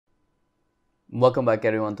Welcome back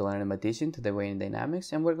everyone to Learning by Teaching. Today we're in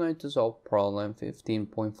dynamics and we're going to solve problem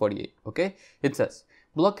 15.48. Okay, it says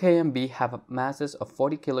block A and B have masses of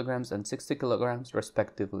 40 kilograms and 60 kilograms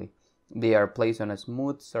respectively. They are placed on a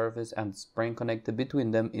smooth surface and the spring connected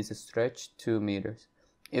between them is stretched 2 meters.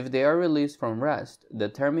 If they are released from rest,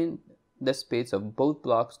 determine the speeds of both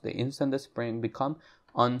blocks the instant the spring become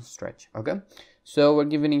unstretched. Okay, so we're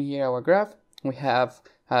giving in here our graph. We have,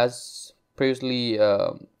 as previously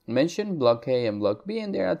mentioned, block A and block B,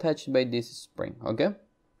 and they're attached by this spring. Okay,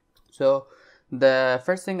 so the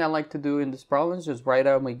first thing I like to do in this problem is just write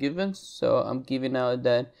out my givens. So I'm giving out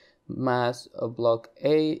that mass of block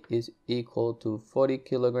A is equal to 40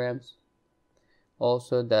 kilograms.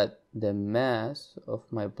 Also that the mass of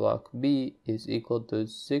my block B is equal to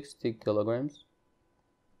 60 kilograms.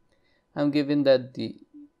 I'm given that the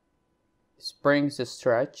springs is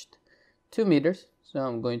stretched 2 meters, so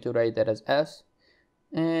I'm going to write that as S.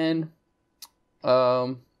 And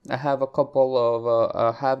I have a couple of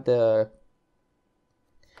I have the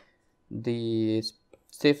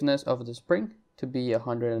stiffness of the spring to be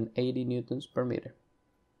 180 newtons per meter.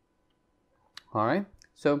 All right,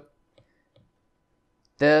 so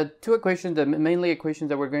the two equations, the mainly equations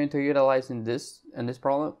that we're going to utilize in this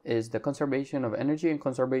problem is the conservation of energy and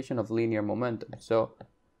conservation of linear momentum. So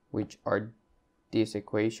which are these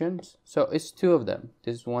equations? So it's two of them.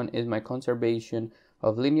 This one is my conservation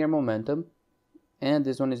of linear momentum and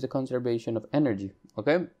this one is the conservation of energy.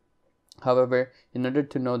 Okay, however, in order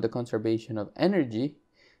to know the conservation of energy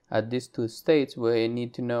at these two states, we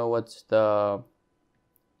need to know what's the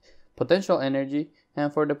potential energy.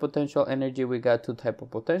 And for the potential energy, we got two types of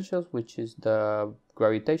potentials, which is the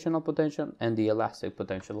gravitational potential and the elastic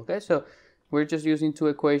potential. Okay, so we're just using two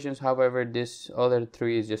equations. However, this other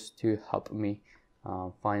three is just to help me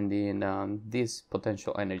finding this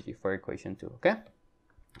potential energy for equation 2. Okay,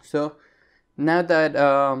 so now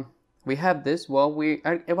that we have this, well, we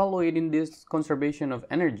are evaluating this conservation of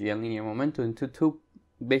energy and linear momentum into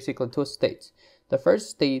basically two states. The first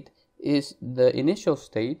state is the initial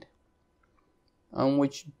state on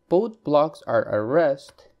which both blocks are at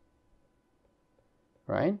rest,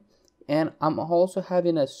 right? And I'm also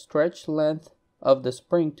having a stretch length of the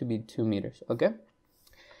spring to be 2 meters. Okay,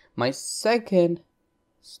 my second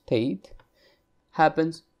state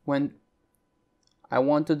happens when I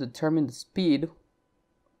want to determine the speed,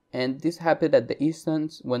 and this happened at the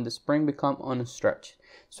instant when the spring become unstretched.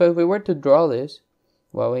 So if we were to draw this,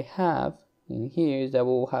 what we have in here is that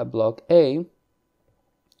we'll have block A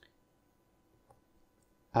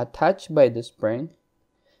attached by the spring,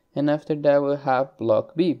 and after that we'll have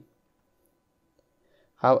block B.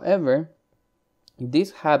 However,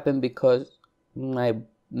 this happened because my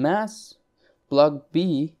mass block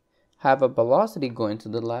B have a velocity going to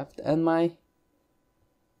the left and my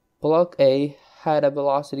block A had a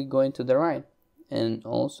velocity going to the right, and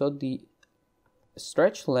also the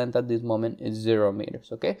stretch length at this moment is 0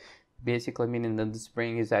 meters. Okay, basically meaning that the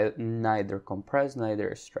spring is neither compressed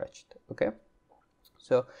neither stretched. Okay,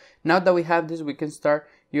 so now that we have this, we can start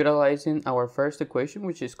utilizing our first equation,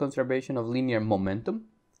 which is conservation of linear momentum.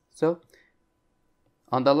 So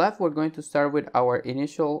on the left, we're going to start with our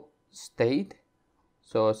initial state,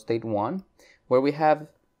 so state 1, where we have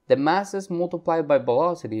the masses multiplied by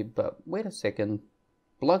velocity. But wait a second,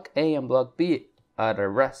 block A and block B are at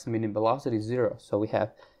rest, meaning velocity is 0. So we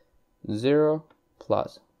have 0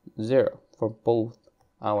 plus 0 for both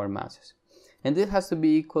our masses. And this has to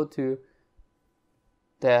be equal to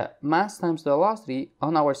the mass times the velocity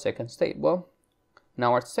on our second state. Well, in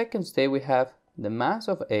our second state, we have the mass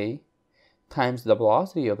of A times the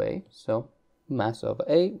velocity of A. So mass of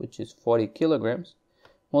A, which is 40 kilograms,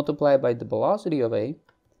 multiplied by the velocity of A,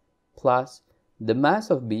 plus the mass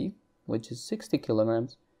of B, which is 60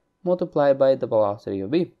 kilograms, multiplied by the velocity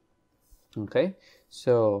of B. Okay,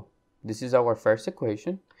 so this is our first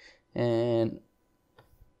equation. And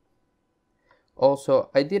also,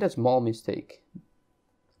 I did a small mistake.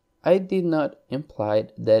 I did not imply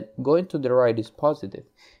that going to the right is positive.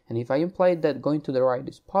 And if I implied that going to the right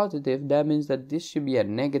is positive, that means that this should be a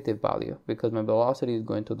negative value because my velocity is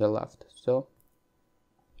going to the left. So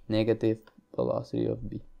negative velocity of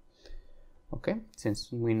B. Okay,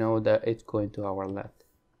 since we know that it's going to our left.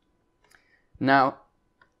 Now,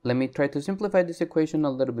 let me try to simplify this equation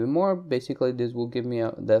a little bit more. Basically, this will give me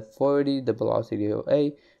that 40, the velocity of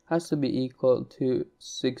A, has to be equal to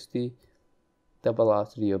 60, the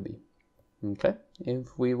velocity of B. Okay,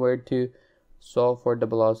 if we were to solve for the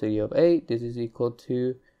velocity of A, this is equal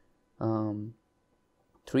to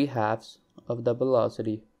 3/2 of the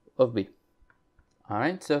velocity of B. All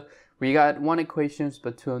right, so We got one equations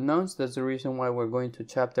but two unknowns. That's the reason why we're going to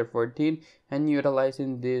chapter 14 and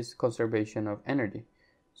utilizing this conservation of energy.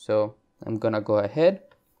 So I'm gonna go ahead,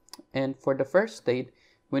 and for the first state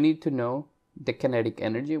we need to know the kinetic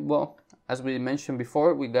energy. Well, as we mentioned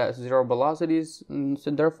before, we got zero velocities,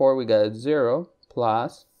 so therefore we got 0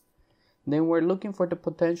 plus, then we're looking for the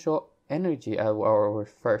potential energy of our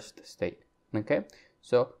first state. Okay,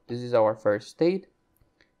 so this is our first state,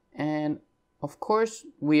 and of course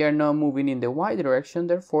we are now moving in the y direction,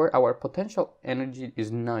 therefore our potential energy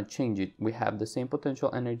is not changing. We have the same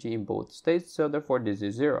potential energy in both states, so therefore this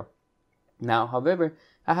is 0. Now, however,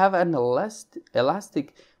 I have an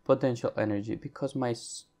elastic potential energy because my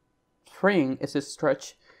spring is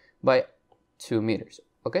stretched by 2 meters.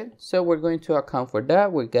 Okay, so we're going to account for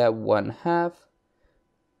that. We got 1/2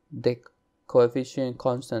 the coefficient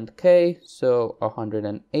constant k, so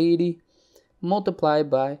 180 multiplied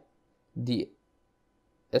by the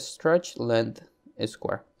stretch length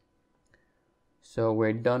square. So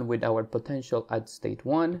we're done with our potential at state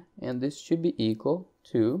 1, and this should be equal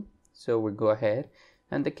to, so we go ahead,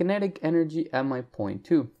 and the kinetic energy at my point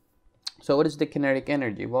 2. So what is the kinetic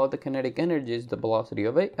energy? Well, the kinetic energy is the velocity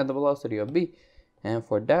of A and the velocity of B. And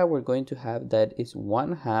for that, we're going to have that is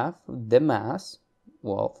 1/2 the mass.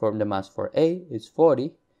 Well, from the mass for A is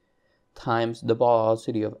 40 times the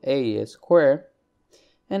velocity of A squared.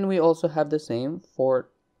 And we also have the same for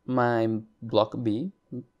my block B.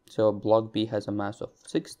 So block B has a mass of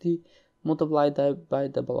 60 multiplied that by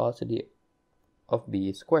the velocity of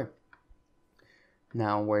B squared.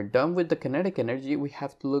 Now we're done with the kinetic energy. We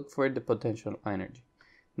have to look for the potential energy.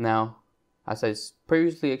 Now, as I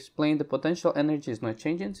previously explained, the potential energy is not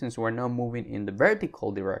changing since we're now moving in the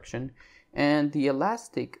vertical direction. And the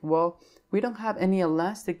elastic, well, we don't have any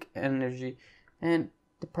elastic energy, and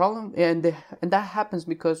the problem, and that happens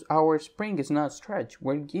because our spring is not stretched.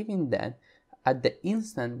 We're giving that at the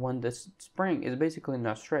instant when the spring is basically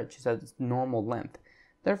not stretched. It's at its normal length.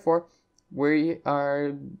 Therefore, we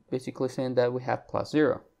are basically saying that we have plus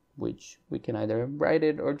 0, which we can either write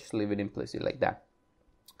it or just leave it implicit like that.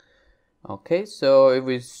 Okay, so if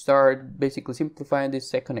we start basically simplifying this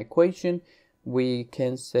second equation, we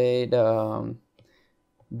can say that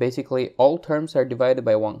basically all terms are divided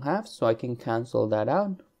by 1/2, so I can cancel that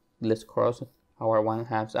out. Let's cross our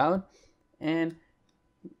 1/2s out, and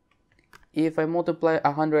if I multiply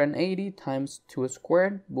 180 times 2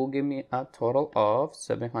 squared, will give me a total of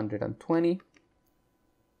 720.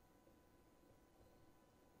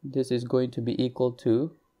 This is going to be equal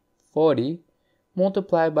to 40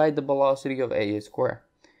 multiplied by the velocity of A squared.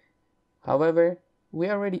 However, we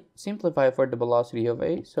already simplified for the velocity of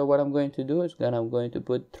A, so what I'm going to do is I'm going to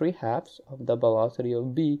put 3/2 of the velocity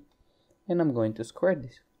of B, and I'm going to square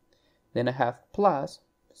this. Then I have plus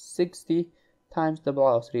 60 times the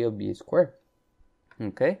velocity of B squared.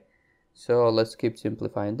 Okay, so let's keep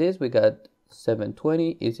simplifying this. We got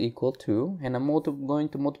 720 is equal to, and I'm going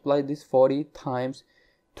to multiply this 40 times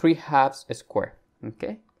 3/2 squared.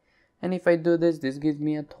 Okay, and if I do this, this gives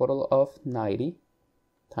me a total of 90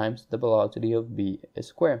 times the velocity of B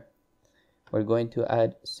squared. We're going to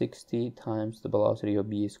add 60 times the velocity of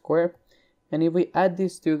B squared, and if we add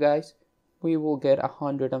these two guys, we will get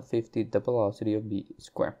 150 the velocity of B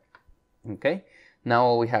squared. Okay, now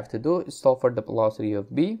all we have to do is solve for the velocity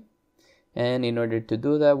of B, and in order to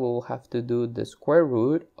do that, we will have to do the square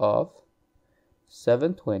root of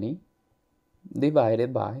 720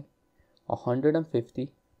 divided by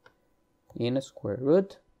 150 in a square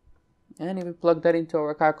root. And if we plug that into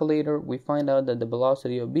our calculator, we find out that the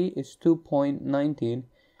velocity of B is 2.19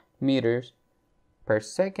 meters per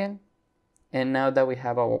second. And now that we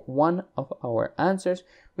have one of our answers,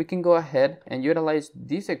 we can go ahead and utilize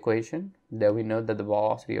this equation that we know that the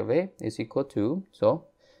velocity of A is equal to, so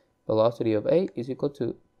velocity of A is equal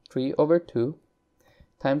to 3/2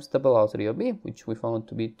 times the velocity of B, which we found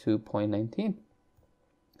to be 2.19.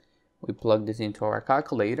 We plug this into our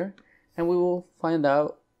calculator, and we will find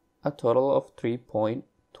out a total of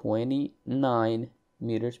 3.29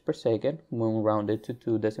 meters per second when we round it to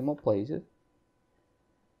 2 decimal places.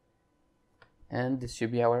 And this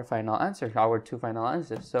should be our final answer, our 2 final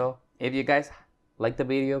answers. So if you guys like the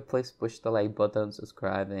video, please push the like button,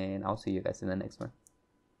 subscribe, and I'll see you guys in the next one.